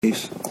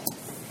Case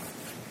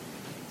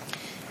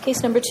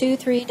number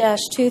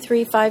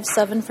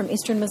 23-2357 from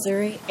Eastern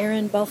Missouri,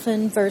 Erin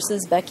Bulfin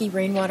versus Becky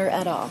Rainwater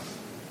et al.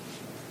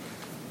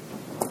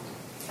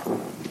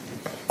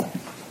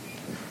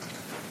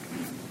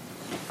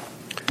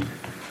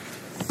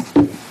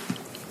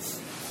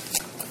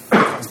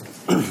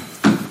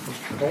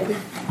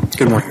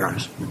 Good morning, Your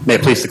Honors. May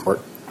it please the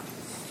Court.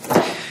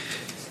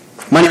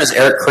 My name is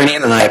Eric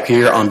Cranian, and I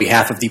appear on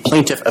behalf of the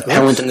plaintiff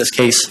appellant in this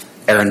case,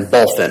 Erin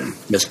Bulfin.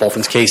 Ms.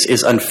 Bulfin's case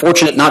is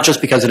unfortunate not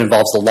just because it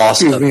involves the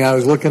loss Excuse me, I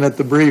was looking at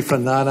the brief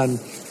and not on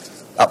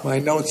my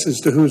notes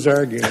as to who's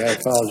arguing. I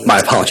apologize. My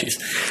apologies.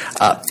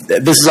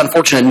 This is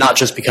unfortunate not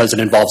just because it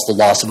involves the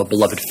loss of a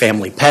beloved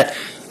family pet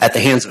at the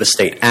hands of a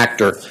state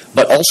actor,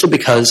 but also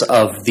because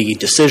of the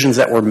decisions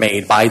that were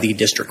made by the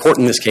district court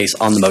in this case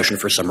on the motion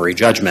for summary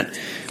judgment.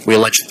 We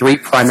allege three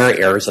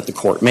primary errors that the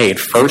court made.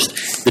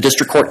 First, the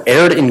district court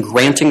erred in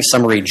granting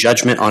summary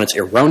judgment on its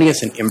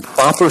erroneous and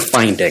improper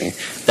finding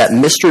that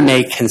Mr.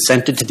 Ney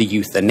consented to the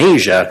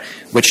euthanasia,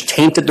 which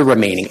tainted the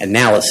remaining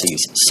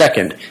analyses.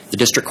 Second, the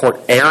district court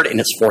erred in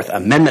its Fourth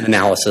Amendment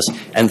analysis.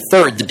 And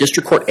third, the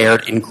district court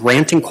erred in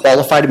granting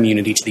qualified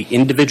immunity to the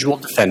individual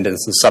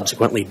defendants and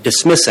subsequently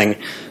dismissing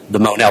the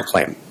Monell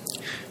claim.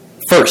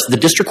 First, the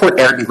district court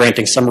erred in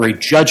granting summary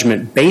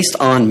judgment based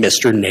on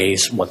Mr.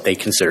 Ney's what they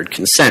considered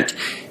consent.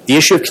 The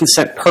issue of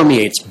consent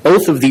permeates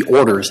both of the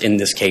orders in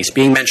this case,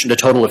 being mentioned a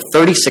total of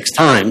 36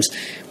 times,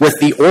 with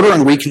the order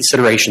on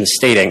reconsideration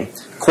stating,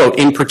 quote,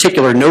 in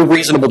particular, no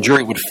reasonable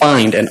jury would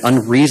find an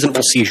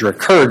unreasonable seizure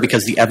occurred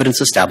because the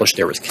evidence established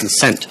there was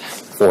consent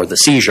for the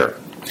seizure.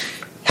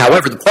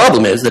 However, the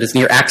problem is that it's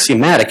near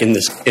axiomatic in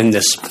this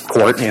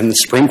court, in the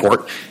Supreme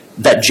Court,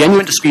 that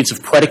genuine disputes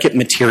of predicate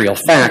material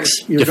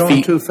facts You're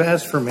going too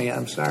fast for me.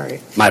 I'm sorry.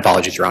 My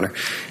apologies, Your Honor.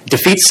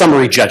 Defeats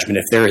summary judgment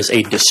if there is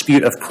a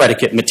dispute of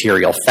predicate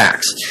material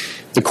facts.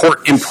 The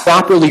court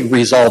improperly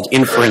resolved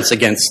inference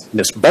against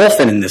Ms.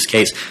 Bulfin in this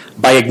case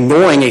by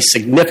ignoring a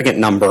significant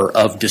number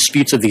of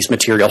disputes of these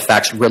material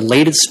facts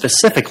related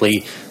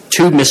specifically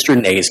to Mr.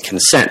 Ney's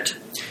consent.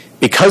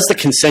 Because the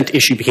consent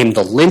issue became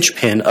the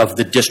linchpin of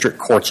the district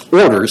court's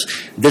orders,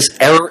 this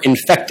error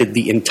infected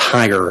the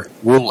entire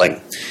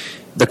ruling.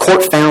 The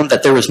court found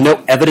that there was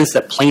no evidence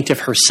that plaintiff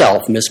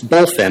herself, Ms.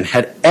 Bulfin,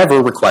 had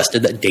ever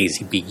requested that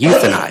Daisy be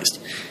euthanized.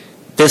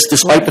 This,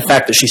 despite the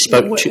fact that she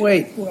spoke to...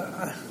 Wait.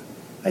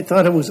 I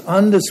thought it was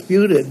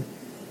undisputed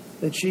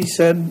that she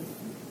said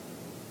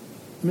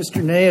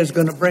Mr. Ney is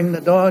going to bring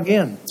the dog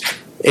in.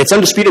 It's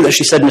undisputed that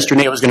she said Mr.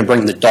 Ney was going to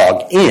bring the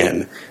dog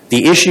in.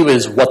 The issue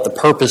is what the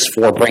purpose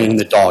for bringing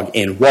the dog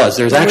in was.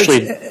 There's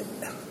actually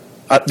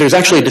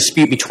a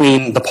dispute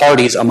between the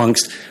parties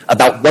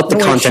about what the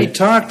content...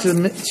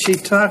 She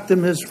talked to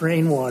Ms.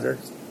 Rainwater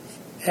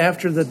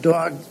after the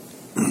dog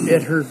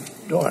bit her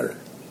daughter.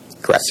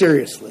 Correct.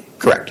 Seriously.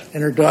 Correct.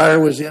 And her daughter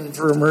was in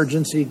for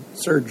emergency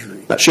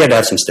surgery. She had to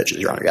have some stitches,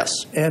 Your Honor,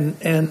 yes.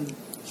 And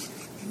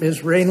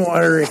Ms.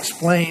 Rainwater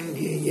explained,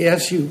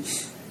 yes,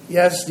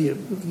 the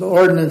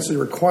ordinance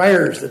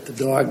requires that the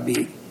dog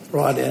be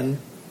brought in,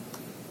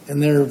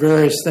 and there are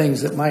various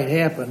things that might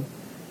happen.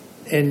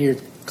 And your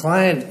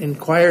client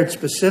inquired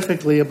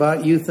specifically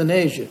about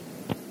euthanasia.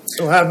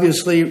 So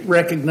obviously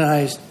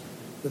recognized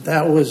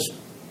that was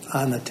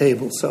on the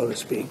table, so to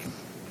speak.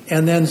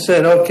 And then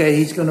said, okay,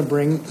 he's going to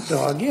bring the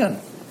dog in.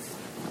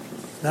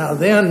 Now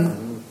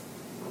then,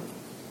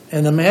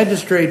 and the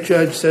magistrate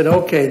judge said,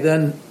 okay,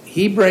 then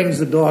he brings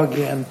the dog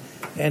in,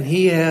 and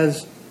he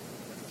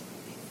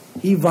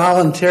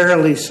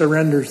voluntarily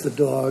surrenders the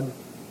dog.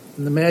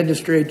 And the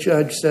magistrate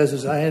judge says,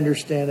 as I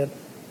understand it,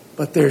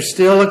 but there's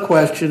still a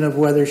question of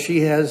whether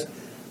she has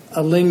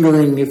a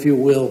lingering, if you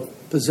will,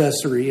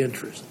 possessory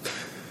interest.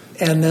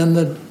 And then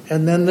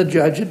the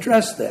judge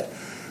addressed that.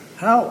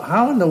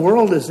 How in the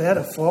world is that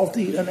a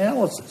faulty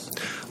analysis?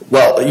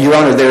 Well, Your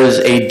Honor, there is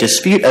a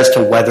dispute as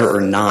to whether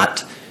or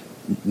not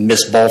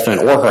Ms.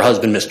 Bulfin or her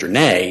husband, Mr.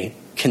 Ney,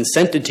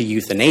 consented to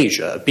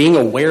euthanasia. Being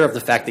aware of the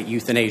fact that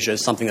euthanasia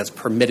is something that's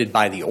permitted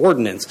by the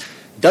ordinance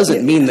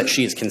doesn't mean that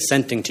she is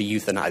consenting to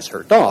euthanize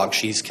her dog.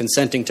 She's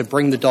consenting to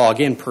bring the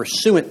dog in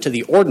pursuant to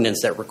the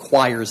ordinance that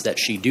requires that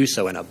she do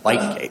so in a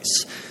bite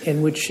case.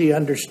 In which she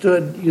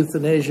understood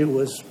euthanasia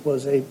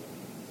was a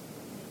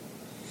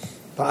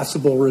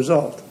possible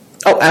result.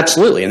 Oh,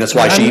 absolutely, and that's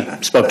why she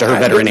spoke to her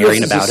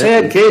veterinarian about it. It's a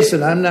sad case,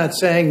 and I'm not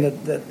saying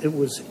that it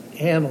was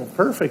handled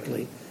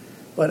perfectly,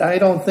 but I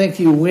don't think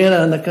you win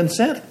on the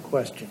consent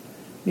question.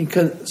 I mean,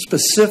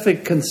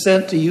 specific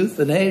consent to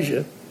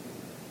euthanasia,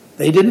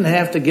 they didn't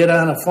have to get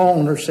on a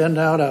phone or send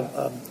out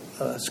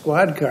a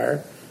squad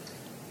car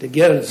to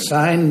get a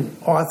signed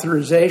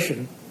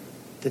authorization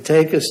to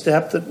take a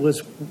step that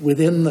was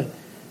within the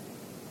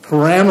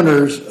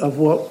parameters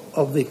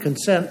of the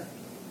consent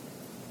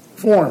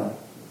form.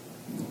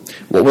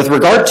 Well, with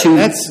regard to...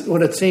 That's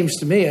what it seems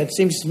to me. It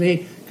seems to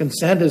me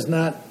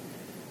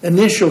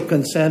initial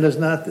consent is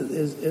not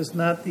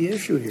the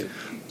issue here.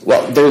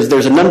 Well,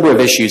 there's a number of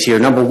issues here.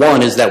 Number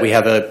one is that we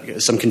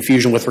have some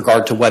confusion with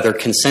regard to whether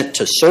consent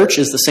to search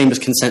is the same as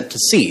consent to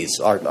seize.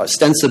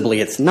 Ostensibly,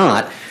 it's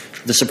not.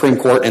 the Supreme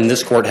Court and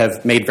this court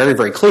have made very,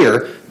 very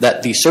clear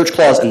that the search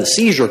clause and the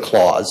seizure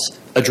clause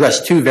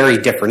address two very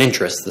different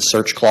interests. The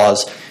search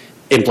clause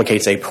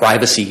implicates a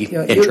privacy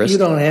interest. You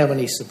don't have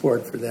any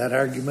support for that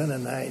argument,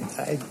 and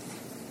I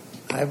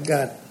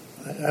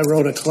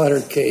wrote a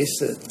cluttered case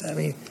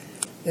that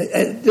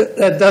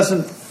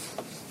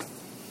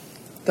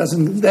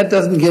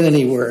doesn't get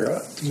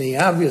anywhere to me.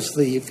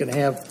 Obviously, you can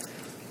have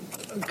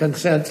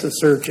consent to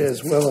search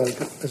as well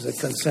as a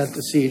consent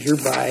to seizure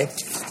by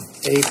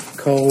a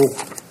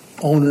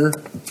co-owner,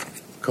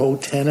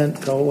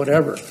 co-tenant,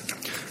 co-whatever.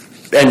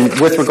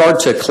 And with regard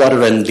to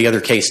clutter and the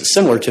other cases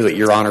similar to it,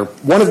 Your Honor,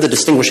 one of the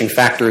distinguishing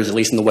factors, at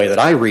least in the way that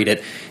I read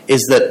it,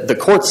 is that the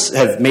courts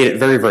have made it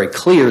very, very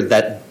clear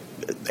that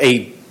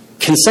a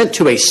consent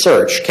to a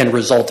search can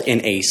result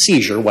in a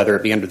seizure, whether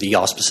it be under the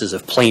auspices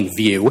of plain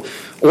view,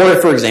 or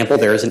if, for example,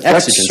 there is an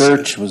exigency. What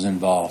search was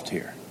involved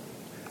here?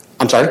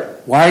 I'm sorry?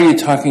 Why are you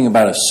talking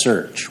about a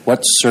search?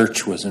 What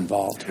search was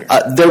involved here?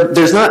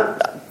 There's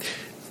not...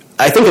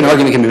 I think an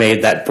argument can be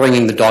made that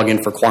bringing the dog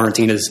in for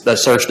quarantine is a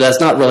search, but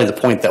that's not really the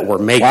point that we're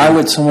making. Why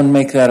would someone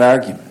make that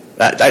argument?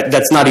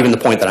 That's not even the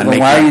point that I'm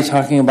making. Why are you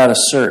talking about a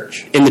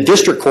search? In the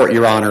district court,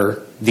 Your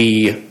Honor,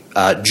 the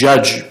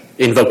judge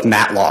invoked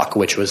Matlock,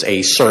 which was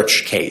a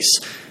search case,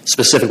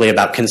 specifically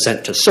about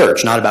consent to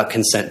search, not about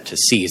consent to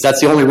seize.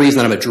 That's the only reason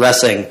that I'm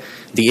addressing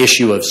the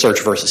issue of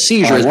search versus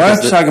seizure. Why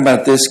don't you talk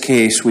about this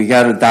case? We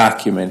got a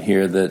document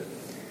here that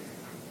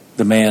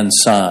the man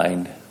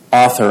signed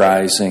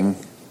authorizing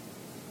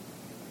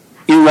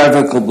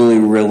irrevocably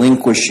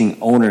relinquishing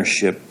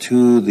ownership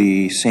to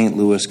the St.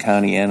 Louis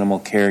County Animal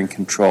Care and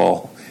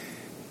Control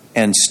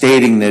and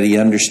stating that he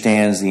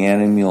understands the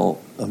animal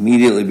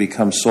immediately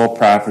becomes sole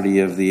property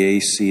of the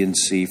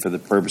AC&C for the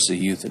purpose of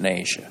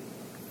euthanasia.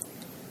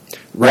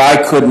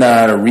 Why could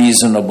not a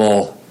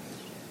reasonable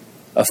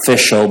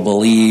official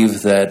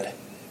believe that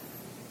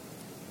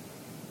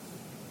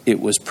it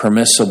was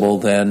permissible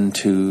then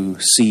to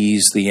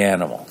seize the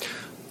animal?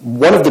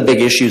 One of the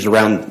big issues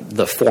around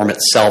the form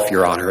itself,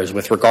 Your Honor, is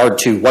with regard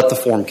to what the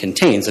form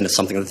contains, and it's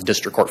something that the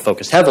district court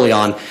focused heavily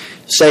on,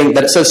 saying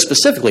that it says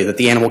specifically that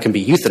the animal can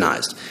be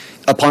euthanized.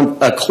 Upon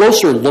a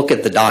closer look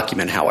at the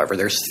document, however,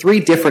 there's 3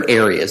 different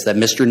areas that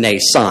Mr. Ney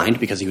signed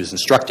because he was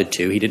instructed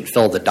to. He didn't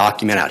fill the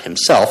document out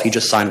himself. He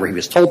just signed where he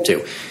was told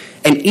to.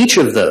 And each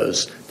of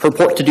those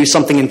purport to do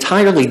something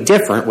entirely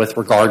different with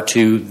regard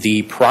to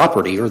the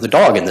property or the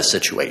dog in this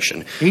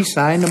situation. He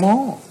signed them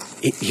all.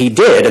 He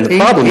did, and the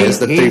problem is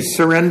that he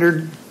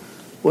surrendered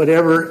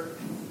whatever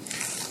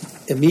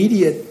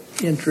immediate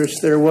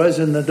interest there was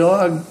in the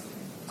dog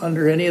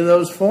under any of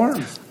those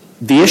forms.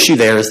 The issue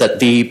there is that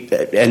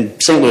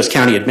and St. Louis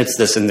County admits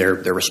this in their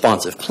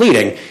responsive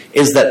pleading,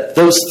 is that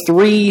those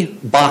 3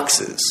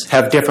 boxes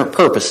have different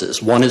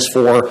purposes. One is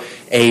for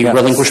a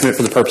relinquishment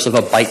for the purpose of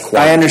a bite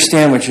quarantine. I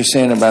understand what you're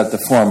saying about the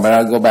form, but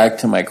I'll go back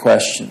to my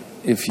question,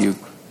 if you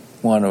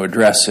want to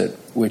address it,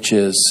 which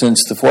is,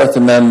 since the Fourth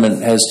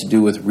Amendment has to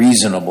do with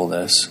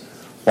reasonableness,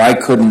 why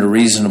couldn't a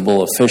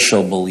reasonable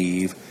official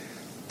believe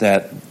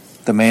that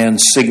the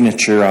man's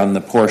signature on the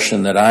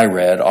portion that I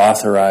read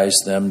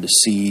authorized them to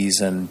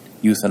seize and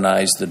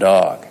euthanize the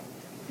dog?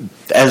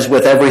 As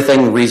with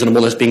everything,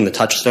 reasonableness being the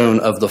touchstone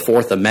of the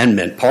Fourth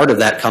Amendment, part of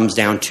that comes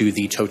down to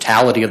the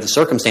totality of the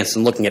circumstances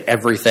and looking at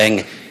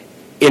everything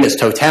in its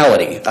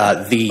totality.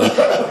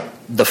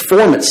 The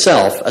form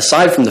itself,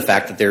 aside from the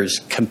fact that there's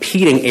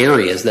competing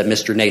areas that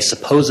Mr. Ney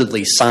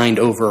supposedly signed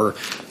over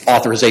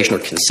authorization or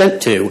consent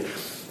to,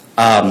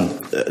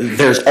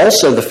 there's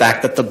also the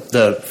fact that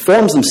the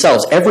forms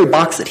themselves, every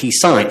box that he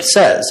signed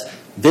says,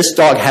 this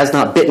dog has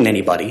not bitten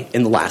anybody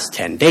in the last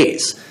 10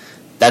 days.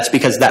 That's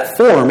because that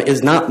form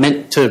is not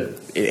meant to,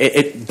 by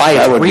its reading.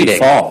 That would be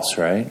false,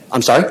 right?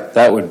 I'm sorry?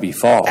 That would be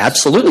false.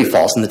 Absolutely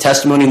false. In the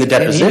testimony and the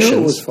depositions. And he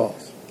knew it was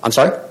false. I'm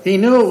sorry? He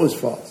knew it was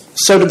false.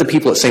 So did the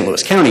people at St.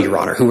 Louis County, Your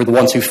Honor, who were the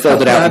ones who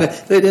filled it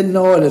out. They didn't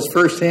know it as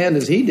firsthand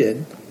as he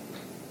did.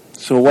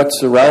 So what's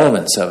the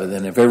relevance of it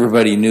then? If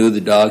everybody knew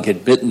the dog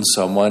had bitten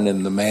someone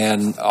and the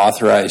man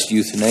authorized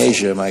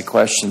euthanasia, my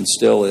question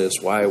still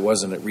is, why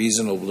wasn't it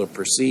reasonable to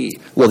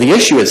proceed? Well, the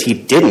issue is he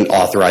didn't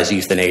authorize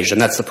euthanasia,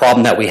 and that's the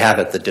problem that we have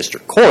at the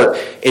district court,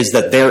 is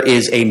that there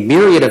is a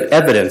myriad of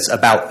evidence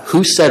about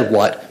who said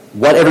what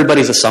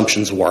everybody's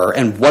assumptions were,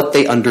 and what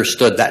they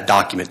understood that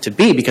document to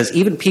be, because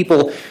even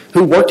people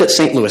who worked at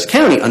St. Louis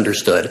County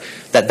understood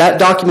that that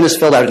document is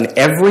filled out in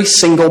every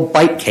single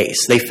bite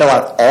case. They fill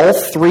out all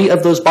 3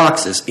 of those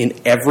boxes in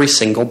every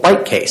single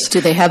bite case. Do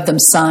they have them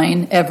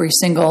sign every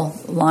single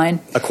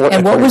line?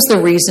 And what was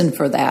the reason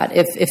for that?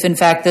 If in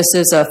fact this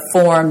is a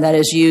form that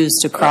is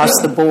used across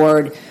the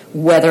board,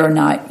 whether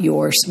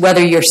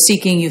you're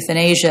seeking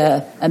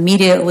euthanasia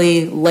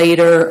immediately,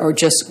 later, or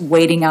just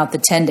waiting out the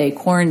 10-day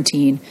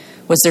quarantine,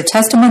 was there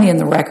testimony in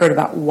the record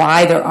about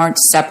why there aren't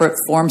separate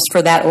forms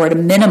for that, or at a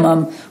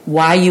minimum,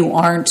 why you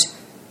aren't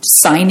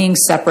signing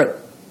separate,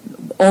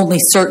 only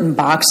certain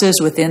boxes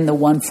within the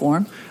one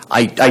form?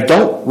 I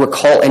don't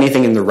recall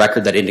anything in the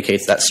record that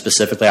indicates that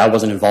specifically. I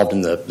wasn't involved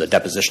in the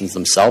depositions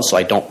themselves, so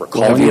I don't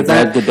recall Have any you of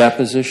that. read the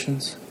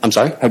depositions? I'm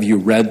sorry? Have you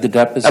read the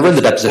depositions? I read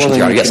the depositions,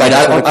 Your Honor. Yes, I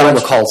don't recall.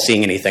 recall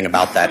seeing anything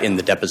about that in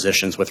the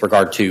depositions with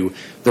regard to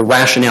the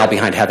rationale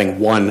behind having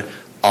one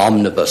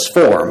omnibus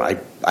form.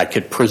 I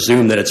could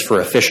presume that it's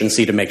for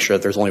efficiency to make sure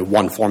that there's only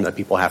one form that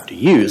people have to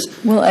use.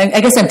 Well, I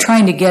guess I'm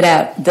trying to get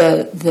at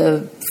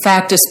the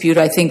fact dispute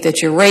I think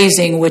that you're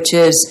raising, which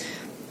is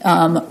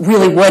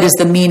really what is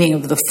the meaning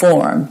of the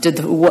form?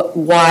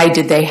 Why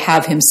did they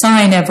have him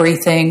sign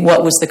everything?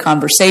 What was the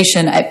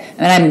conversation?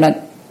 I'm not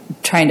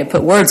trying to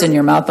put words in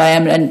your mouth,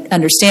 but my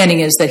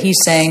understanding is that he's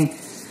saying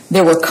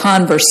there were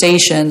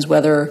conversations,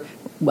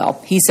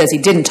 he says he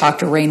didn't talk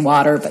to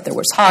Rainwater, but there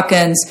was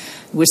Hawkins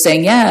who was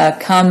saying, yeah,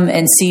 come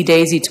and see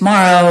Daisy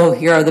tomorrow.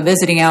 Here are the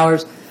visiting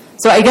hours.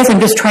 So I guess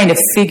I'm just trying to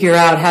figure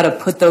out how to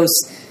put those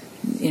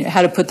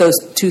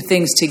two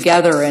things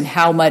together and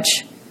how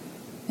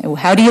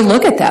do you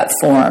look at that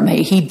form?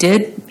 He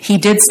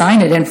did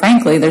sign it, and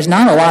frankly, there's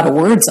not a lot of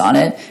words on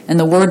it, and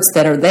the words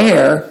that are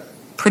there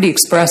pretty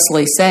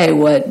expressly say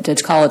what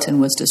Judge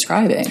Colleton was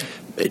describing.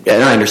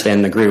 And I understand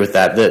and agree with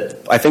that.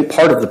 I think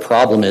part of the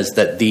problem is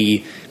that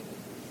the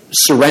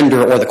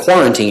surrender or the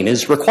quarantine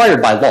is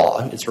required by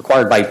law. It's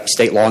required by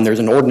state law, and there's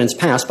an ordinance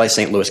passed by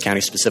St. Louis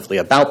County specifically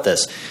about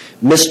this.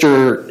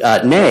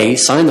 Mr. Ney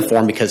signed the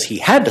form because he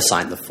had to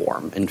sign the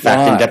form. In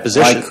fact, in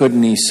deposition... Why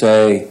couldn't he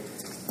say,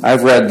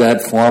 I've read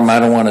that form, I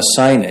don't want to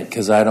sign it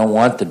because I don't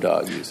want the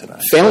dog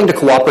euthanized? Failing to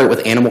cooperate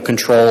with animal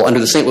control under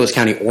the St. Louis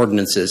County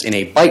ordinances in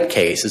a bite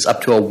case is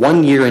up to a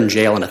 1 year in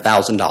jail and a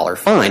 $1,000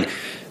 fine.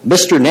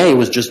 Mr. Ney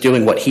was just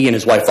doing what he and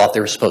his wife thought they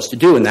were supposed to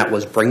do, and that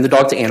was bring the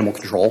dog to animal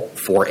control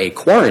for a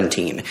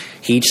quarantine.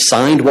 He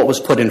signed what was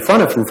put in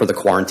front of him for the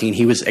quarantine.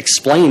 He was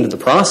explained the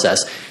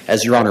process,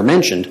 as Your Honor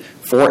mentioned,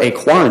 for a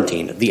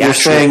quarantine. You're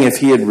saying if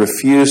he had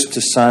refused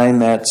to sign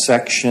that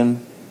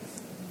section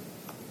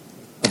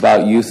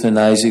about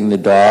euthanizing the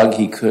dog,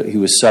 he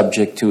was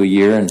subject to a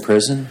year in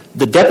prison?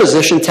 The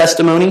deposition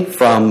testimony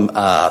from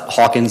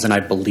Hawkins and I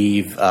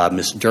believe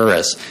Ms.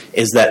 Duras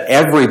is that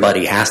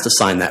everybody has to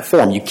sign that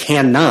form. You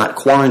cannot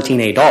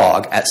quarantine a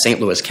dog at St.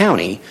 Louis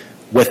County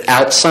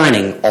without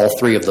signing all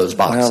three of those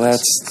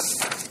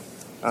boxes.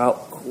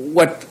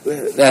 Well,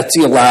 that's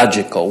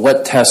illogical.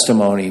 What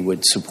testimony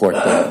would support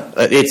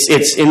that?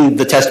 It's in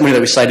the testimony that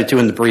we cited to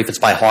in the brief. It's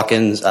by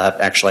Hawkins.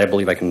 Actually, I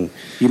believe I can...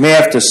 You may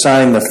have to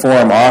sign the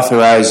form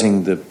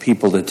authorizing the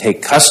people to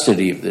take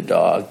custody of the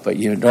dog, but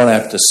you don't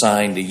have to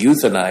sign to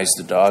euthanize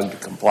the dog to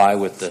comply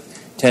with the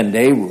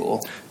 10-day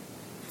rule.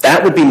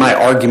 That would be my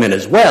argument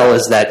as well,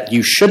 is that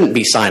you shouldn't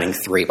be signing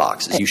three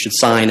boxes. You should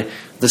sign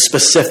the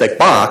specific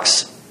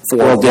box.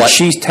 Did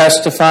she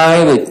testify?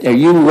 Are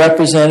you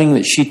representing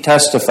that she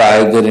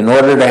testified that in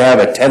order to have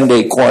a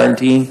 10-day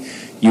quarantine,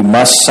 you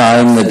must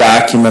sign the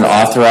document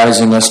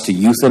authorizing us to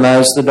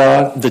euthanize the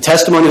dog? The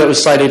testimony that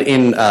was cited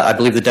in, I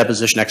believe the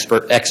deposition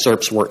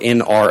excerpts were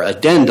in our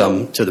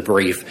addendum to the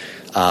brief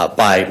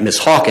by Ms.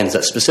 Hawkins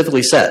that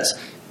specifically says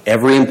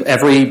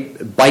every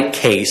bite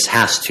case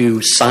has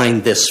to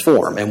sign this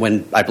form. And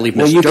when I believe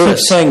Ms. Well, you keep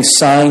saying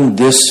sign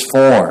this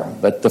form,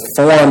 but the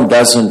form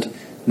doesn't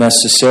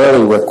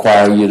necessarily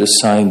require you to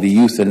sign the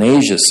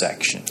euthanasia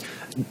section.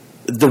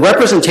 The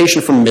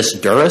representation from Ms.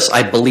 Duras,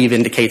 I believe,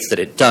 indicates that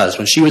it does.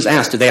 When she was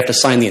asked, do they have to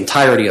sign the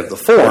entirety of the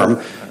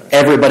form,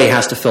 everybody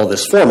has to fill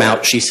this form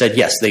out, she said,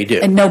 yes, they do.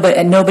 And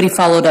nobody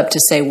folled up to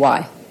say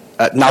why?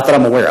 Not that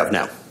I'm aware of,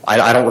 no.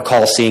 I don't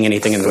recall seeing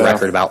anything in the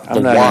record about the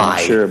why. I'm not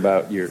even sure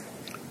about your...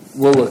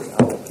 We'll look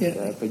at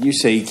that. But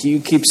you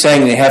keep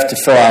saying they have to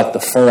fill out the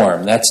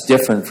form. That's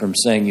different from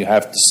saying you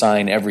have to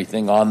sign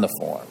everything on the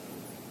form.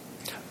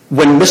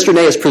 When Mr.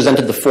 Ney has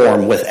presented the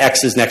form with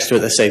X's next to it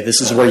that say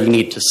this is where you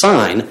need to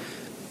sign,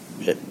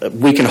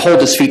 we can hold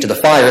his feet to the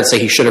fire and say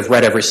he should have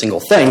read every single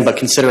thing, but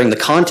considering the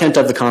content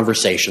of the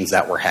conversations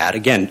that were had,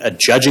 again,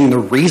 judging the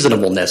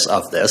reasonableness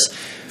of this,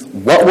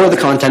 what were the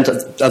content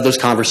of those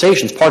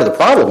conversations? Part of the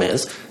problem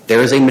is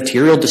there is a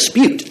material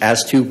dispute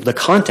as to the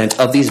content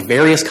of these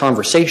various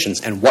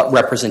conversations and what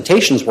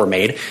representations were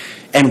made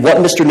and what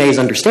Mr. Ney's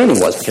understanding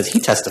was, because he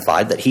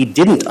testified that he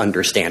didn't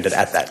understand it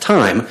at that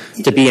time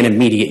to be an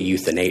immediate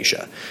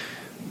euthanasia.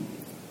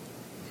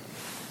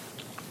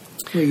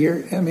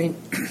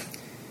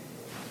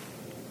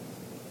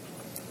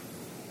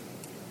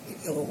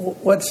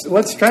 What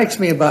strikes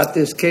me about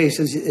this case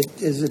is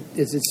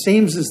it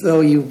seems as though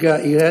you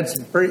had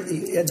some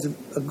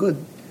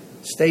good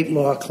state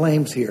law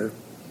claims here,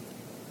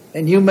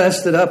 and you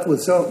messed it up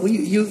with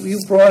you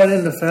brought it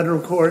into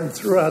federal court and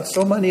threw out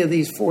so many of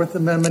these Fourth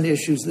Amendment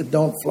issues that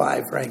don't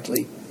fly,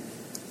 frankly,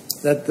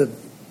 that the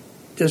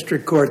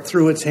district court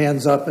threw its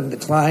hands up and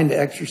declined to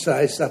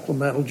exercise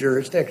supplemental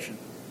jurisdiction,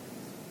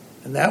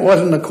 and that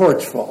wasn't the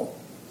court's fault.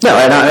 No,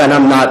 and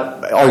I'm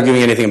not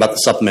arguing anything about the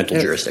supplemental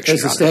jurisdiction.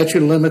 Has the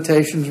statute of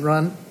limitations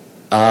run?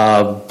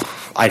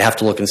 I'd have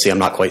to look and see. I'm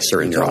not quite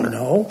certain, Your Honor.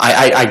 No.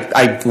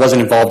 I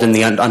wasn't involved in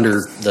the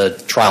under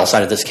the trial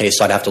side of this case,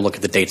 so I'd have to look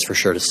at the dates for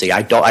sure to see.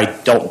 I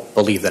don't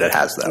believe that it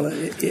has, though. Well,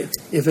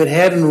 if it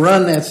hadn't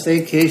run, that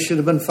state case should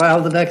have been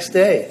filed the next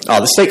day. Oh,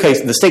 the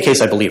state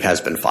case, I believe,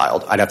 has been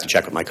filed. I'd have to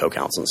check with my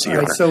co-counsel and see,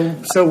 Your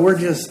Honor. So we're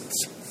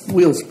just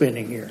wheel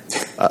spinning here.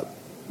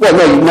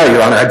 Well, no,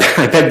 Your Honor.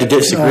 I beg to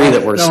disagree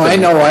that we're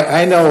spinning.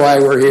 I know why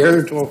we're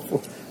here.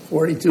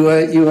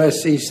 42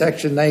 U.S.C.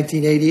 Section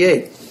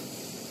 1988.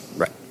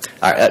 Right.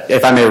 All right.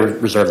 If I may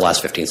reserve the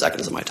last 15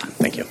 seconds of my time.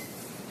 Thank you.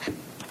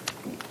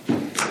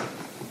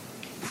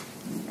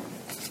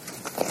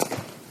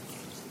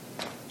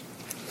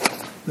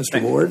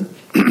 Mr. Ward.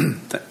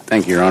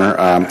 Thank you, Your Honor.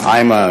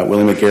 I'm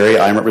Willie McGarry.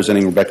 I'm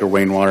representing Rebecca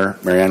Rainwater,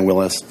 Marianne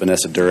Willis,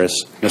 Vanessa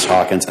Duras, Ms.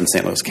 Hawkins, and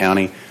St. Louis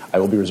County. I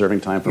will be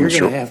reserving time for You're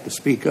going to have to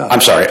speak up.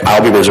 I'm sorry.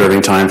 I'll be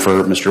reserving time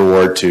for Mr.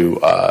 Ward to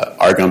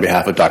argue on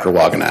behalf of Dr.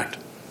 Wagenacht.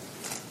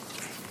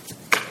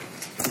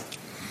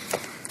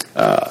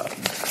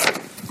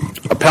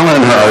 Appellant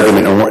in her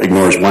argument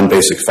ignores one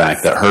basic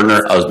fact, that her and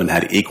her husband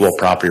had equal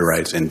property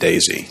rights in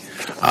Daisy.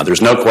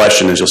 There's no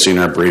question, as you'll see in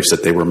our briefs,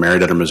 that they were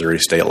married under Missouri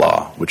state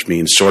law, which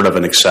means sort of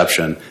an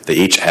exception. They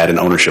each had an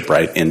ownership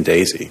right in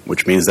Daisy,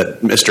 which means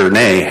that Mr.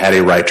 Ney had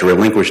a right to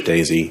relinquish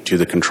Daisy to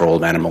the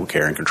controlled animal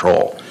care and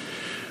control.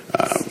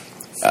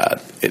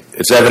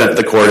 It's evident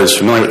the court is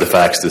familiar with the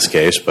facts of this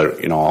case,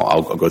 but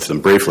I'll go through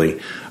them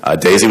briefly.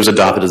 Daisy was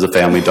adopted as a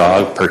family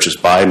dog,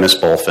 purchased by Miss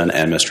Bulfin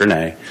and Mr.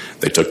 Ney.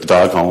 They took the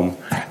dog home.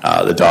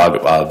 The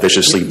dog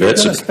viciously bit.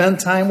 You're going to spend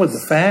time with the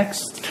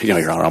facts?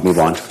 Your Honor, I'll move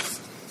on.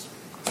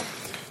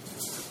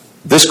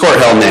 This court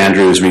held in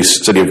Andrews v.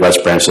 City of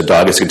West Branch that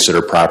dog is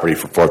considered property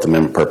for Fourth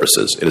Amendment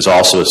purposes. It is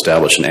also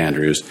established in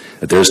Andrews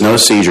that there is no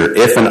seizure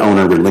if an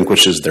owner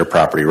relinquishes their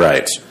property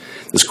rights.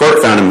 This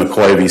court found in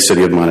McCoy v.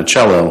 City of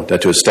Monticello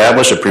that to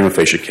establish a prima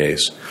facie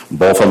case,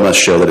 both of them must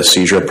show that a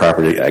seizure of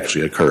property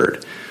actually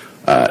occurred.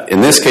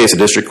 In this case, the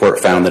district court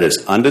found that it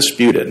is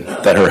undisputed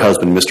that her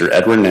husband, Mr.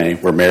 Edward Ney,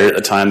 were married at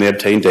the time they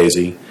obtained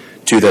Daisy,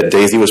 2, that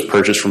Daisy was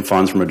purchased from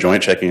funds from a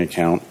joint checking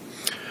account,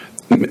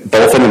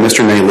 Bulfin and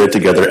Mr. Ney lived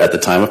together at the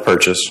time of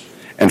purchase,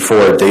 and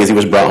 4, Daisy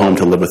was brought home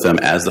to live with them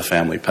as the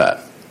family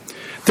pet.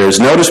 There is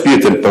no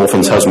dispute that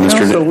Bulfin's husband,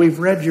 Mr. Ney... So we've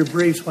read your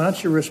briefs. Why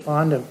don't you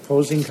respond to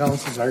opposing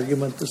counsel's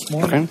argument this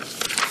morning? Okay.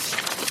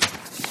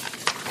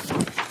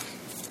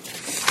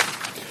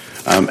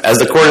 As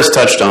the court has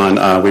touched on,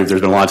 there's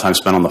been a lot of time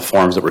spent on the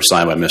forms that were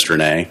signed by Mr.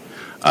 Ney.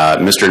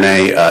 Mr.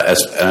 Ney,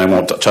 and I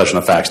won't touch on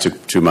the facts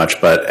too much,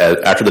 but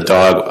after the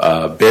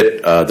dog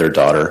bit their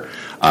daughter,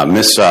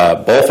 Miss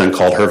Bulfin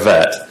called her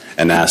vet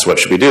and asked what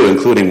should we do,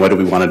 including what do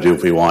we want to do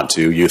if we want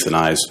to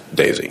euthanize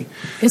Daisy.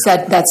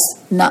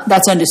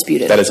 That's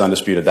undisputed? That is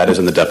undisputed. That is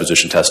in the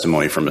deposition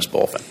testimony from Miss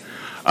Bulfin.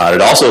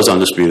 It also is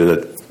undisputed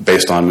that,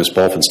 based on Miss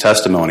Bulfin's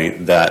testimony,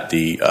 that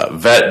the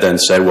vet then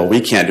said, well, we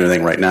can't do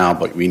anything right now,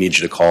 but we need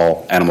you to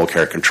call Animal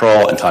Care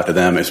Control and talk to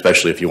them,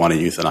 especially if you want to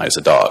euthanize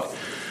the dog.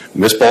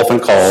 Miss Bulfin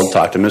called,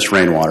 talked to Miss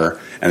Rainwater,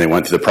 and they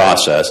went through the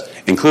process,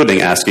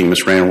 including asking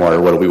Miss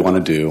Rainwater, what do we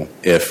want to do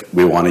if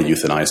we want to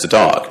euthanize the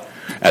dog?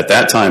 At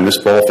that time, Miss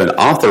Bulfin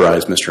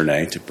authorized Mr.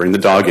 Ney to bring the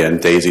dog in,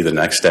 Daisy, the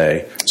next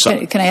day.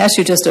 Can I ask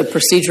you just a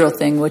procedural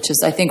thing, which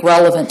is, I think,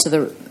 relevant to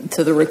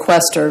the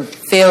request or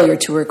failure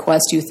to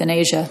request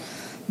euthanasia?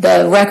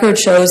 The record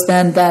shows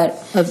then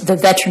that the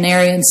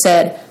veterinarian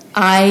said,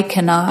 I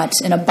cannot,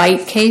 in a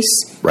bite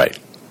case,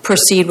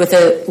 proceed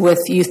with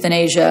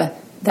euthanasia.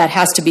 That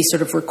has to be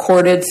sort of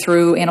recorded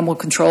through animal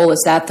control.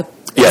 Is that the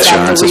yes,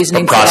 Your Honor,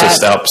 reasoning for that?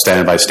 It's a process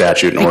standard by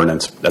statute and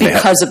ordinance.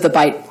 Because of the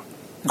bite?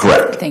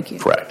 Correct. Thank you.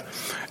 Correct.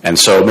 And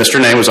so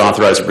Mr. Ney was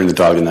authorized to bring the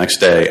dog the next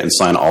day and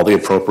sign all the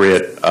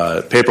appropriate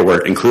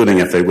paperwork, including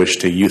if they wished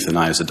to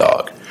euthanize the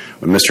dog.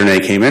 When Mr. Ney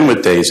came in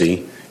with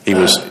Daisy, he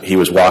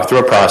was walked through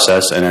a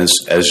process, and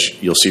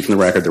as you'll see from the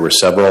record, there were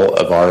several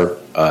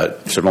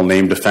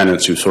named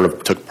defendants who sort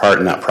of took part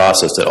in that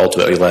process that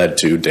ultimately led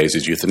to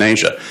Daisy's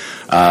euthanasia.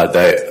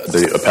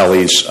 The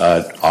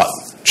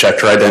appellees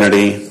checked her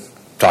identity,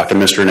 talked to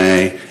Mr.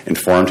 Ney,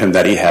 informed him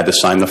that he had to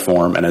sign the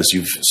form, and as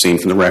you've seen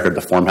from the record,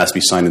 the form has to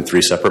be signed in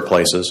 3 separate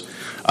places,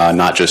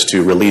 not just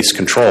to release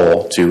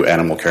control to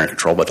Animal Care and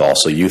Control, but to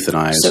also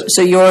euthanize.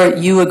 So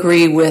you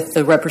agree with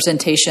the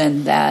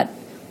representation that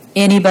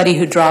anybody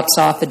who drops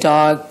off a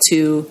dog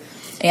to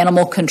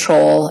Animal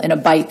Control in a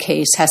bite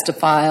case has to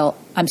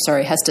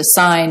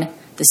sign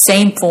the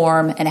same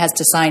form and has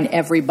to sign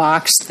every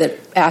box that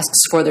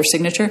asks for their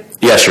signature?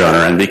 Yes, Your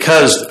Honor, and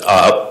because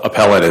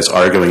appellate is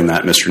arguing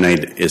that Mr. Ney,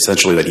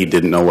 essentially that he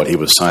didn't know what he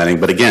was signing,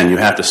 but again, you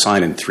have to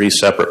sign in 3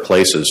 separate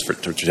places.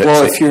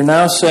 Well, if you're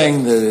now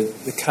saying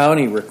that the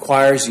county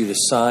requires you to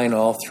sign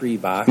all 3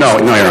 boxes. No,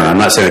 Your Honor, I'm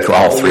not saying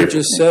all 3. You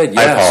just said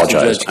yes. I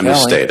apologize. I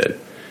misstated.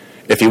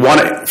 If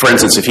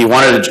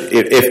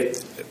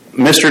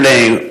Mr.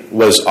 Ney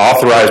was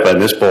authorized by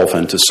Ms.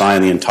 Bulfin to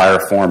sign the entire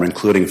form,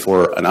 including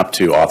for and up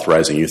to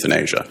authorizing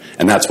euthanasia,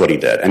 and that's what he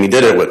did. And he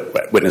did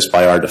it witnessed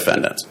by our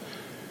defendants.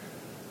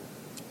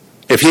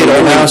 If you're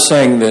now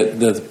saying that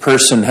the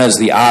person has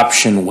the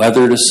option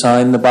whether to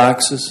sign the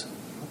boxes?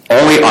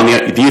 Only on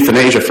the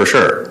euthanasia, for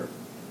sure.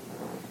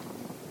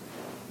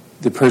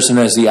 The person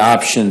has the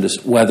option to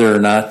whether or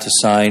not to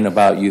sign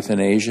about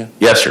euthanasia?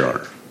 Yes, Your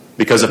Honor.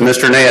 Because if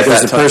Mr. Ney at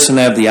Does that the person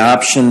have the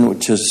option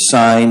to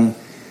sign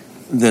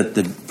that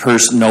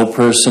no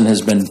person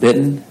has been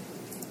bitten?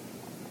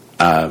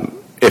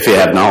 If he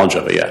had knowledge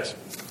of it, yes.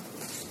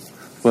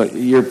 But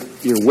your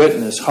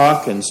witness,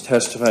 Hawkins,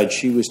 testified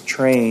she was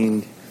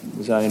trained,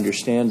 as I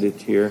understand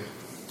it here,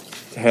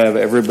 to have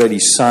everybody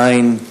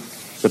sign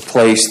the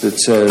place that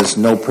says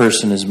no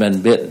person has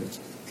been bitten,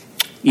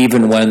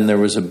 even when there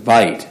was a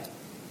bite.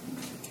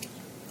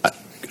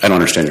 I don't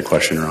understand your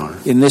question, Your Honor.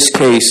 In this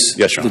case,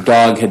 yes, Your the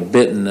Honor. dog had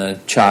bitten the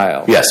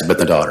child. Yes, it bit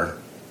the daughter.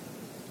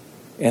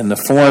 And the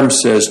form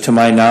says, to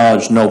my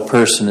knowledge, no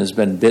person has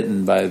been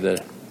bitten by the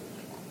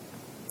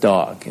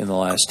dog in the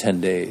last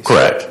 10 days.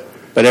 Correct.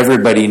 But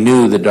everybody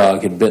knew the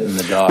dog had bitten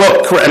the dog.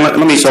 Well, correct.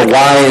 So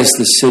why is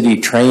the city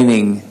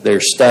training their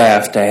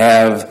staff to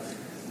have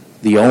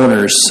the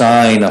owners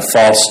sign a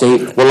false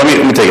statement? Well,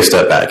 let me take a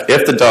step back.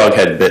 If the dog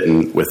had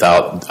bitten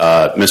without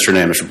Mr.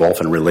 Ney and Mr.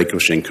 Bulfin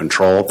relinquishing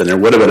control, then there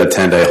would have been a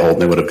 10-day hold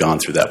and they would have gone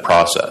through that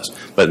process.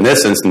 But in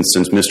this instance,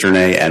 since Mr.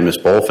 Ney and Ms.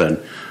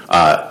 Bulfin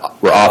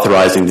were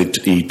authorizing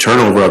the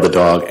turnover of the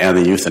dog and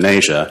the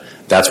euthanasia,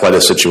 that's why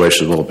the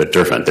situation is a little bit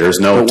different.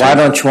 There's no. But why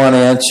don't you want to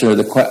answer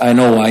the question? I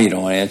know why you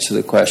don't want to answer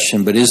the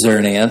question, but is there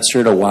an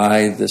answer to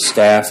why the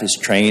staff is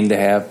trained to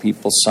have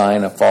people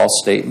sign a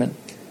false statement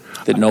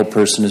that no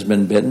person has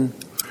been bitten?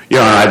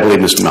 Your Honor, I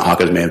believe Ms.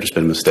 Hawkins may have just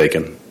been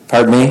mistaken.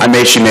 Pardon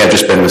me? She may have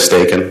just been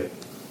mistaken.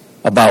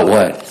 About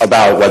what?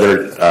 About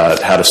whether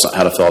how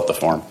to fill out the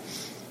form.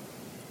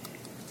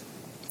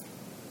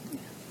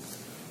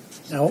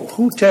 Now,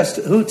 who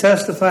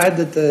testified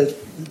that the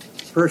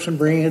person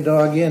bringing a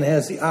dog in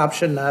has the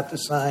option not to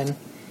sign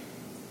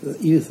the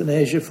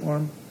euthanasia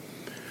form?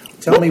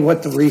 Tell me where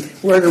to read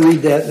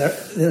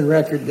that in the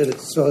record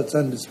so it's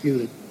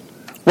undisputed.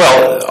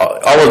 Well,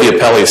 all of the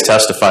appellees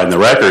testified in the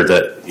record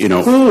that,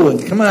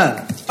 Who? Come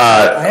on.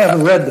 I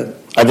haven't read them.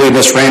 I believe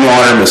Ms.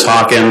 Rainwater, Ms.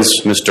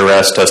 Hawkins, Ms.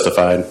 Duress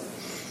testified.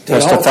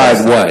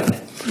 Testified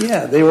what?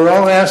 Yeah, they were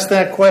all asked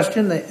that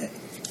question.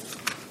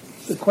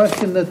 The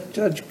question that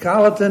Judge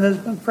Colleton has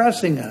been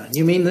pressing on.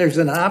 You mean there's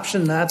an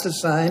option not to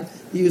sign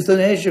the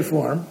euthanasia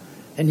form?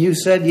 And you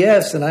said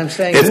yes, and I'm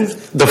saying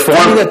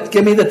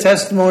give me the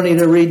testimony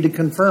to read to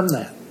confirm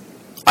that.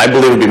 I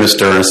believe it would be Ms.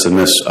 Duress and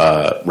Ms.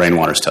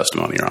 Rainwater's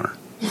testimony, Your Honor.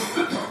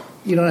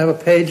 You don't have a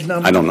page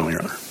number? I don't know,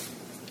 Your Honor.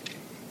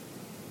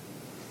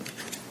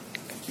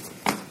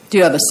 Do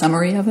you have a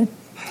summary of it?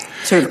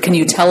 Sort of, can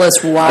you tell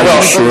us why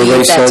you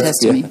believe that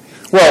testimony? Yeah.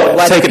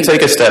 Well,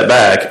 take a step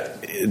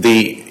back.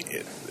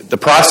 The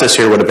process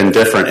here would have been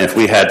different if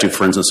we had to,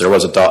 for instance, there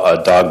was a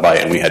dog bite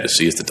and we had to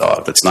seize the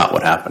dog. That's not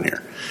what happened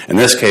here. In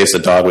this case,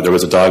 there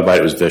was a dog bite.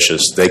 It was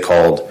vicious. They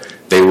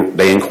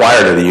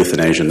inquired of the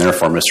euthanasia, and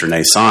therefore Mr.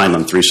 Ney signed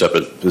on 3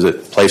 separate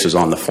places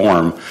on the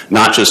form,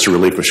 not just to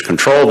relinquish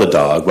control of the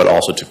dog, but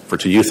also to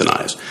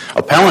euthanize.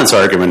 Appellant's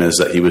argument is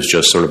that he was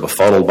just sort of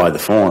befuddled by the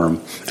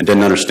form and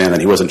didn't understand that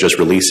he wasn't just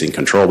releasing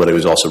control, but he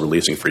was also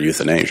releasing for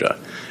euthanasia.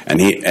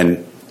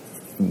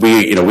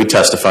 We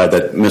testified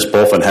that Ms.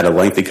 Bulfin had a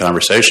lengthy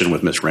conversation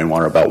with Ms.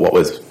 Rainwater about what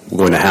was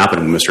going to happen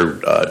when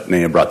Mr.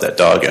 Ney brought that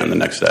dog in the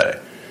next day.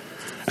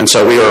 And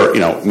so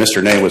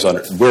Mr. Ney was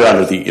we're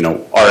under the,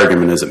 our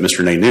argument is that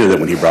Mr. Ney knew that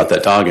when he brought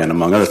that dog in,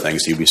 among other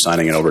things, he'd be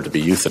signing it over to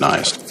be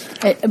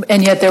euthanized.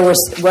 And yet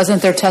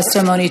wasn't there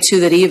testimony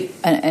too that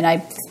I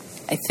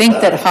think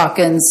that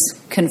Hawkins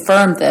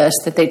confirmed this,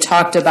 that they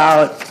talked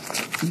about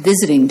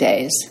visiting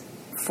days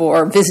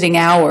for visiting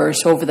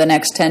hours over the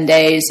next 10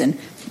 days,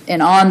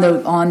 and on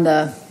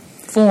the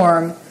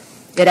form,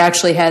 it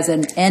actually has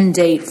an end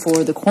date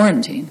for the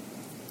quarantine.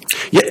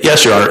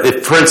 Yes, Your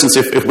Honor. For instance,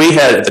 if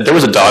there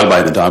was a dog bite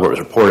and the dog was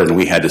reported and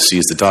we had to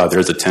seize the dog,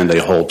 there's a 10-day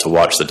hold to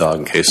watch the dog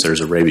in case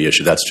there's a rabies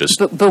issue. That's just.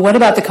 But what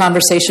about the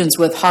conversations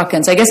with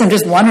Hawkins? I guess I'm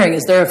just wondering: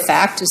 is there a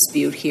fact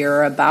dispute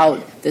here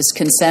about this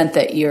consent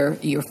that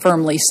you're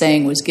firmly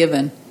saying was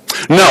given?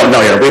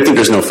 No, we think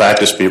there's no fact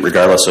dispute,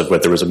 regardless of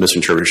whether there was a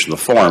misinterpretation of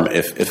the form.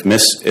 If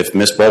Miss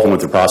Bulfin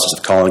went through the process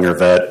of calling her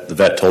vet, the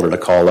vet told her to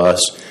call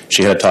us.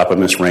 She had a talk with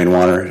Miss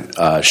Rainwater.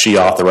 She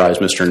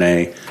authorized Mr.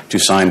 Ney to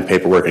sign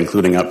paperwork,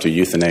 including up to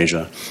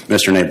euthanasia.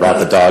 Mr. Ney brought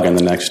the dog in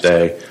the next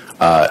day,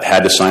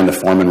 had to sign the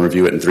form and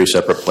review it in 3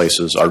 separate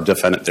places.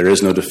 There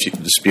is no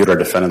dispute. Our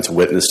defendants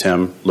witnessed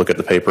him look at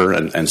the paper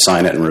and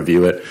sign it and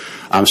review it.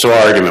 So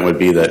our argument would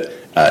be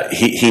that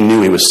he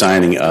knew he was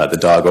signing the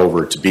dog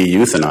over to be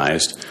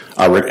euthanized,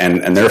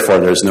 and therefore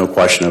there's no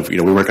question of, we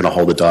weren't going to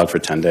hold the dog for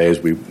 10 days.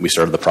 We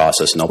started the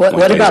process. And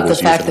what about the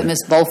fact that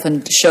Ms.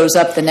 Bulfin shows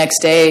up the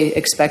next day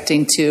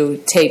expecting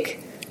to take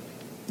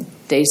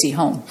Daisy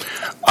home?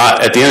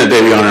 At the end of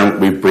the day, Your Honor,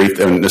 we briefed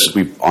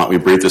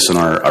this in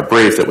our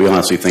brief, that we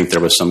honestly think there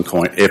was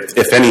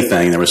if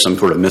anything, there was some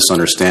sort of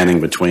misunderstanding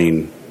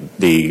between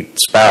the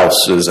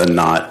spouses and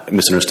not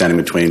misunderstanding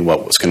between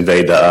what was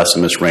conveyed to us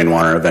and Ms.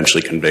 Rainwater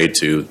eventually conveyed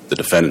to the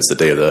defendants the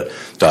day the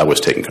dog was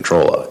taken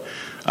control of.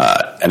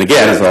 And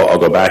again, as I'll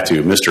go back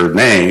to, Mr.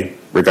 Ney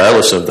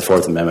regardless of the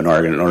Fourth Amendment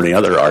argument or any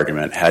other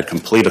argument, had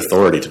complete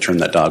authority to turn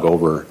that dog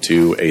over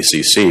to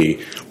ACC,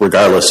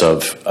 regardless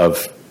of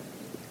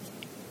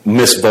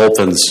Miss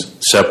Bulfin's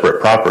separate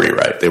property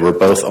right. They were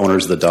both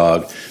owners of the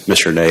dog,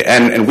 Mr. Ney.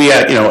 And we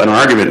had, an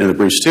argument in the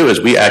briefs, too,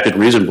 is we acted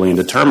reasonably in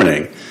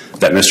determining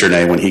that Mr.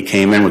 Ney, when he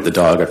came in with the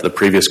dog after the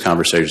previous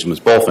conversations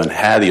with Ms. Bulfin,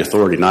 had the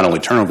authority not only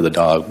to turn over the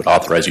dog, but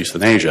authorize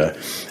euthanasia.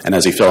 And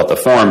as he filled out the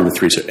form,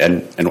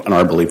 and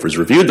our belief was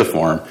reviewed the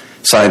form,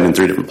 signed in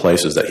 3 different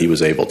places that he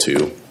was able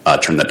to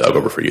turn that dog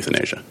over for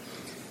euthanasia.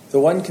 The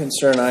one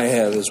concern I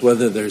have is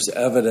whether there's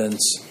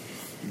evidence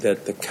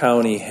that the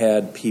county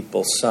had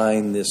people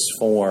sign this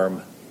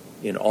form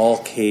in all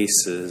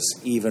cases,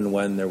 even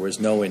when there was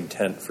no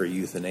intent for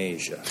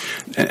euthanasia.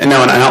 Is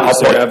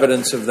there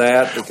evidence of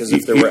that? Because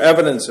if there were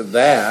evidence of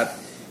that,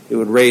 it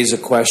would raise a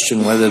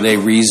question whether they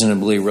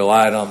reasonably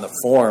relied on the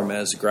form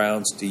as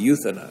grounds to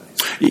euthanize.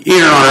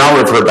 Your Honor,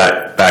 I'll refer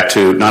back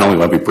to not only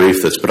when we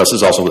briefed this, but this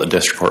is also what the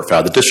district court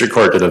found. The district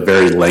court did a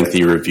very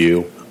lengthy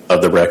review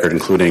of the record,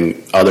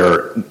 including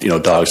other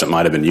dogs that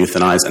might have been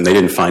euthanized, and they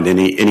didn't find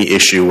any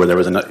issue where there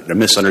was a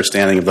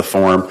misunderstanding of the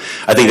form.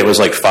 I think it was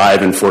like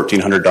 5 and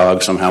 1,400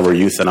 dogs somehow were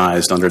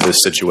euthanized under this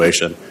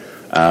situation.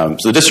 So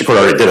the district court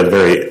already did a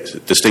very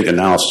distinct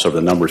analysis of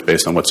the numbers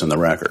based on what's in the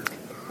record.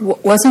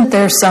 Wasn't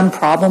there some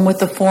problem with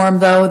the form,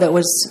 though, that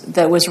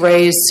was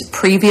raised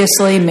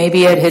previously?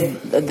 Maybe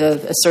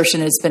the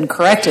assertion has been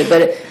corrected,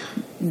 but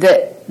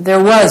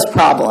there was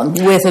problem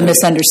with a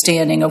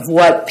misunderstanding of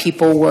what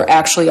people were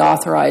actually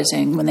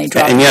authorizing when they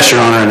dropped it. And yes, Your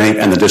Honor,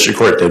 and the district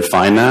court did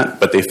find that,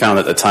 but they found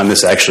at the time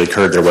this actually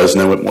occurred, there was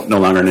no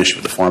longer an issue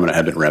with the form, and it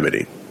had been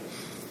remedied.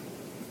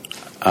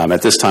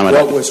 At this time,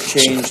 what was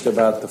changed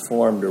about the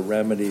form to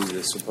remedy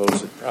the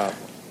supposed problem?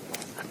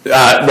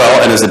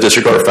 Well, and as the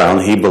district court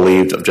found, he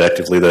believed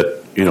objectively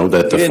that the form.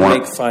 He didn't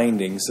make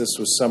findings. This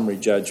was summary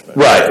judgment.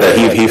 Right. That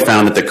he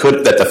found that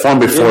the form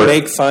before. He didn't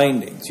make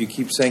findings. You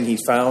keep saying he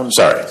found.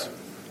 Sorry.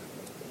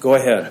 Go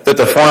ahead. That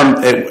the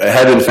form it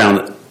had been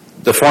found.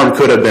 The form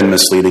could have been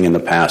misleading in the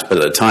past, but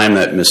at the time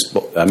that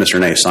Mr.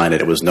 Ney signed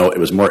it, it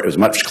was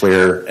much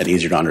clearer and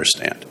easier to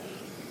understand.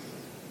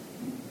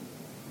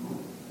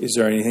 Is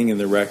there anything in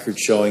the record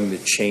showing the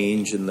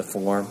change in the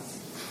form?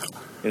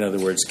 In other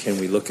words, can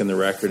we look in the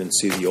record and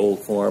see the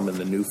old form and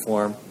the new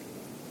form?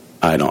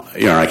 I don't.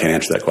 Your Honor, I can't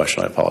answer that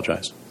question. I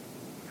apologize.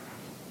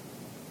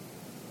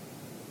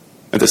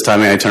 At this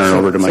time, may I turn it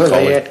over to my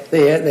colleague?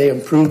 They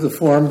improved the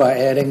form by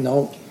adding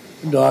no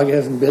dog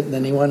hasn't bitten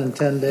anyone in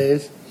 10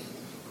 days?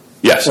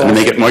 Yes, and to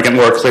make it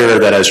more clear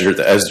that as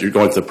you're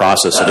going through the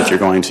process, that if you're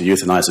going to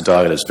euthanize a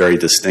dog, it is very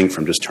distinct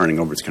from just turning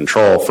over to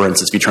control. For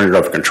instance, if you turn it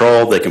over to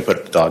control, they can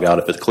put the dog out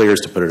if it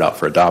clears to put it out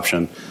for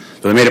adoption.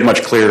 So they made it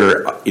much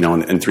clearer,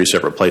 in 3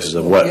 separate places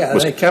of what. Yeah,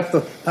 they kept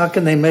how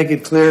can they make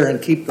it clear and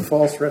keep the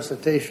false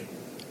recitation?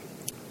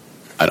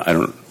 I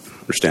don't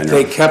understand.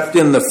 They kept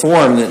in the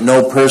form that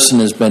no person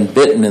has been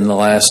bitten in the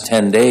last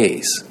 10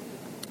 days.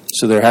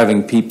 So they're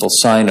having people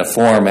sign a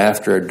form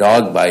after a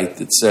dog bite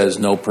that says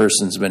no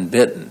person's been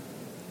bitten.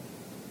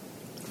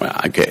 Well,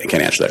 I can't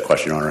answer that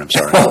question, Your Honor. I'm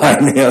sorry.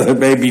 Well, there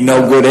may be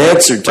no good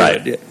answer to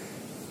it.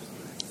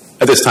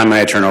 At this time,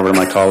 may I turn over to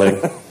my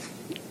colleague?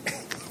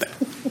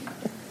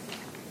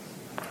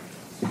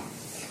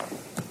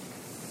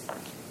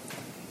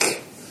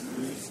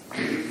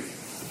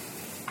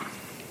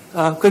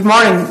 Good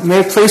morning. May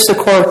it please the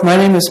Court, my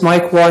name is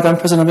Mike Ward. I'm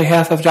present on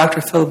behalf of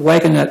Dr. Philip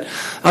Wagenet.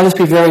 I'll just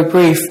be very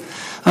brief.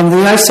 The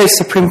United States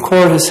Supreme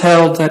Court has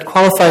held that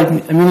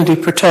qualified immunity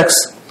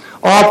protects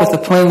all but the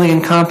plainly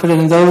incompetent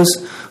and those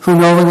who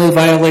knowingly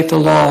violate the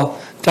law.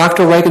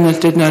 Dr. Wagenet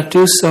did not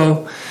do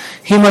so.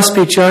 He must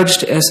be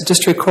judged, as the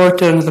district court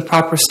did, under the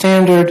proper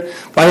standard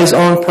by his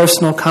own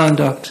personal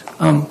conduct.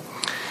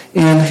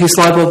 And he's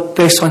liable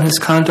based on his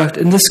conduct.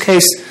 In this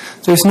case,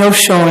 there's no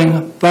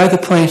showing by the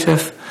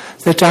plaintiff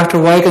that Dr.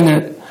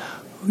 Wagenet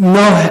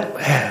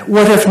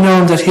would have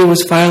known that he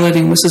was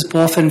violating Mrs.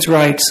 Bulfin's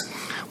rights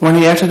when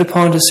he acted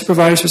upon his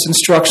supervisor's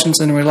instructions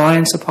in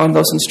reliance upon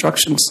those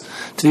instructions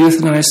to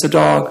euthanize the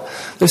dog.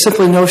 There's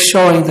simply no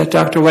showing that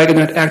Dr.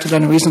 Wagenet acted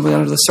unreasonably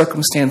under the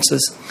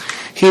circumstances.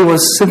 He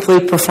was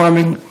simply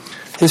performing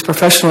his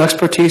professional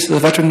expertise as a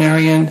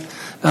veterinarian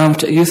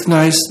to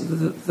euthanize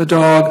the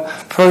dog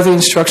per the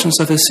instructions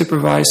of his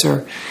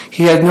supervisor.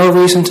 He had no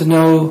reason to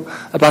know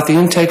about the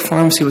intake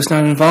forms. He was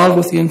not involved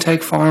with the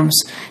intake forms.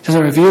 He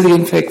doesn't review the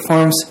intake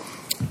forms.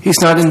 He's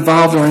not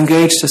involved or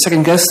engaged to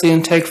second-guess the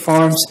intake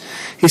forms.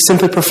 He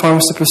simply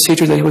performs the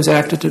procedure that he was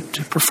acted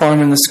to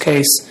perform in this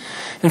case.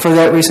 And for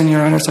that reason,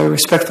 Your Honors, I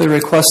respectfully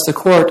request the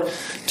Court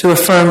to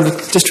affirm the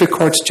District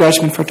Court's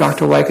judgment for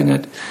Dr.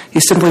 Wagenet. He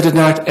simply did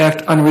not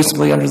act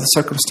unreasonably under the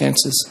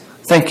circumstances.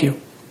 Thank you.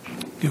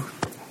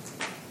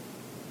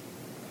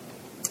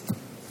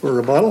 For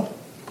rebuttal?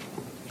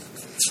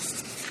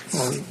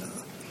 Well,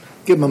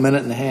 give him a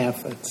minute and a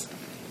half.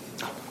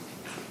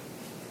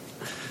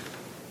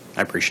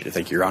 I appreciate it.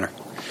 Thank you, Your Honor.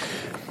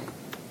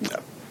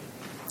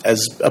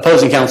 As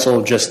opposing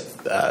counsel just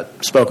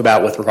spoke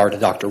about with regard to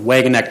Dr.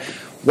 Wagenknecht.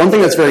 One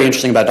thing that's very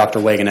interesting about Dr.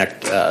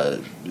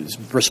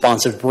 Wagenknecht's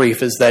responsive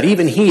brief is that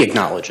even he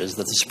acknowledges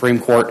that the Supreme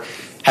Court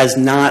has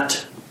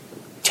not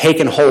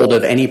taken hold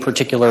of any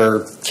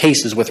particular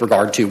cases with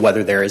regard to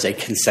whether there is a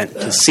consent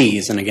to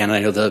seize. And again, I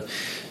know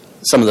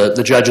some of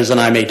the judges and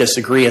I may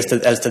disagree as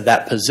to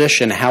that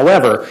position.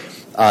 However,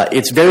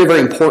 it's very, very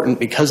important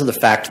because of the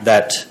fact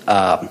that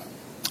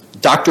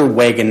Dr.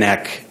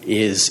 Wagenknecht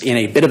is in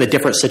a bit of a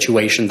different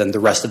situation than the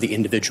rest of the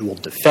individual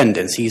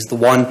defendants. He's the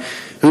one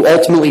who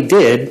ultimately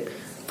did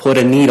put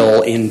a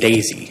needle in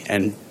Daisy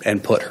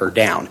and put her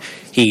down.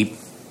 He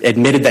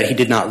admitted that he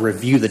did not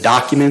review the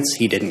documents.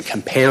 He didn't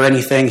compare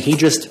anything. He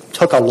just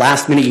took a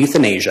last-minute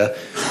euthanasia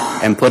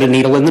and put a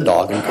needle in the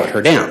dog and put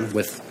her down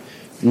with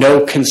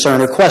no concern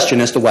or question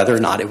as to whether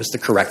or not it was the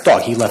correct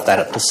dog. He left that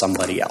up to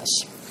somebody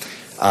else.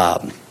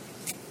 At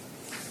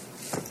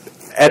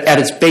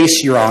its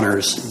base, Your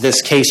Honors,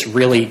 this case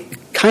really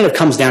kind of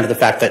comes down to the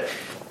fact that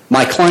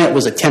my client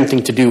was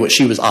attempting to do what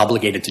she was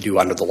obligated to do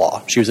under the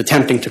law. She was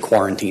attempting to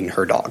quarantine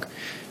her dog.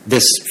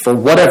 This, for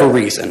whatever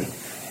reason,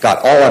 got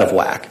all out of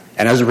whack,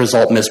 and as a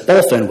result, Ms.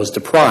 Bulfin was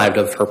deprived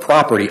of her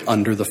property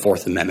under the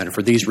Fourth Amendment. And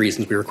for these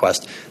reasons, we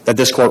request that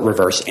this court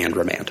reverse and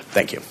remand.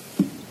 Thank you.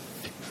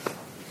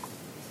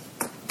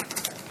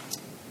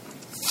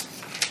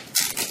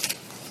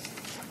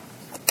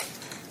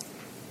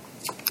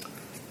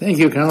 Thank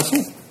you,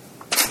 counsel.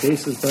 The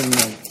case has been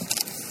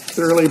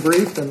thoroughly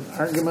briefed and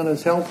argument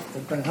has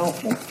been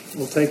helpful.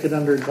 We'll take it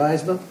under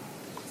advisement.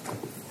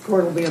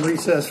 Court will be in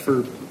recess for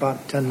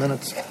about 10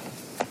 minutes.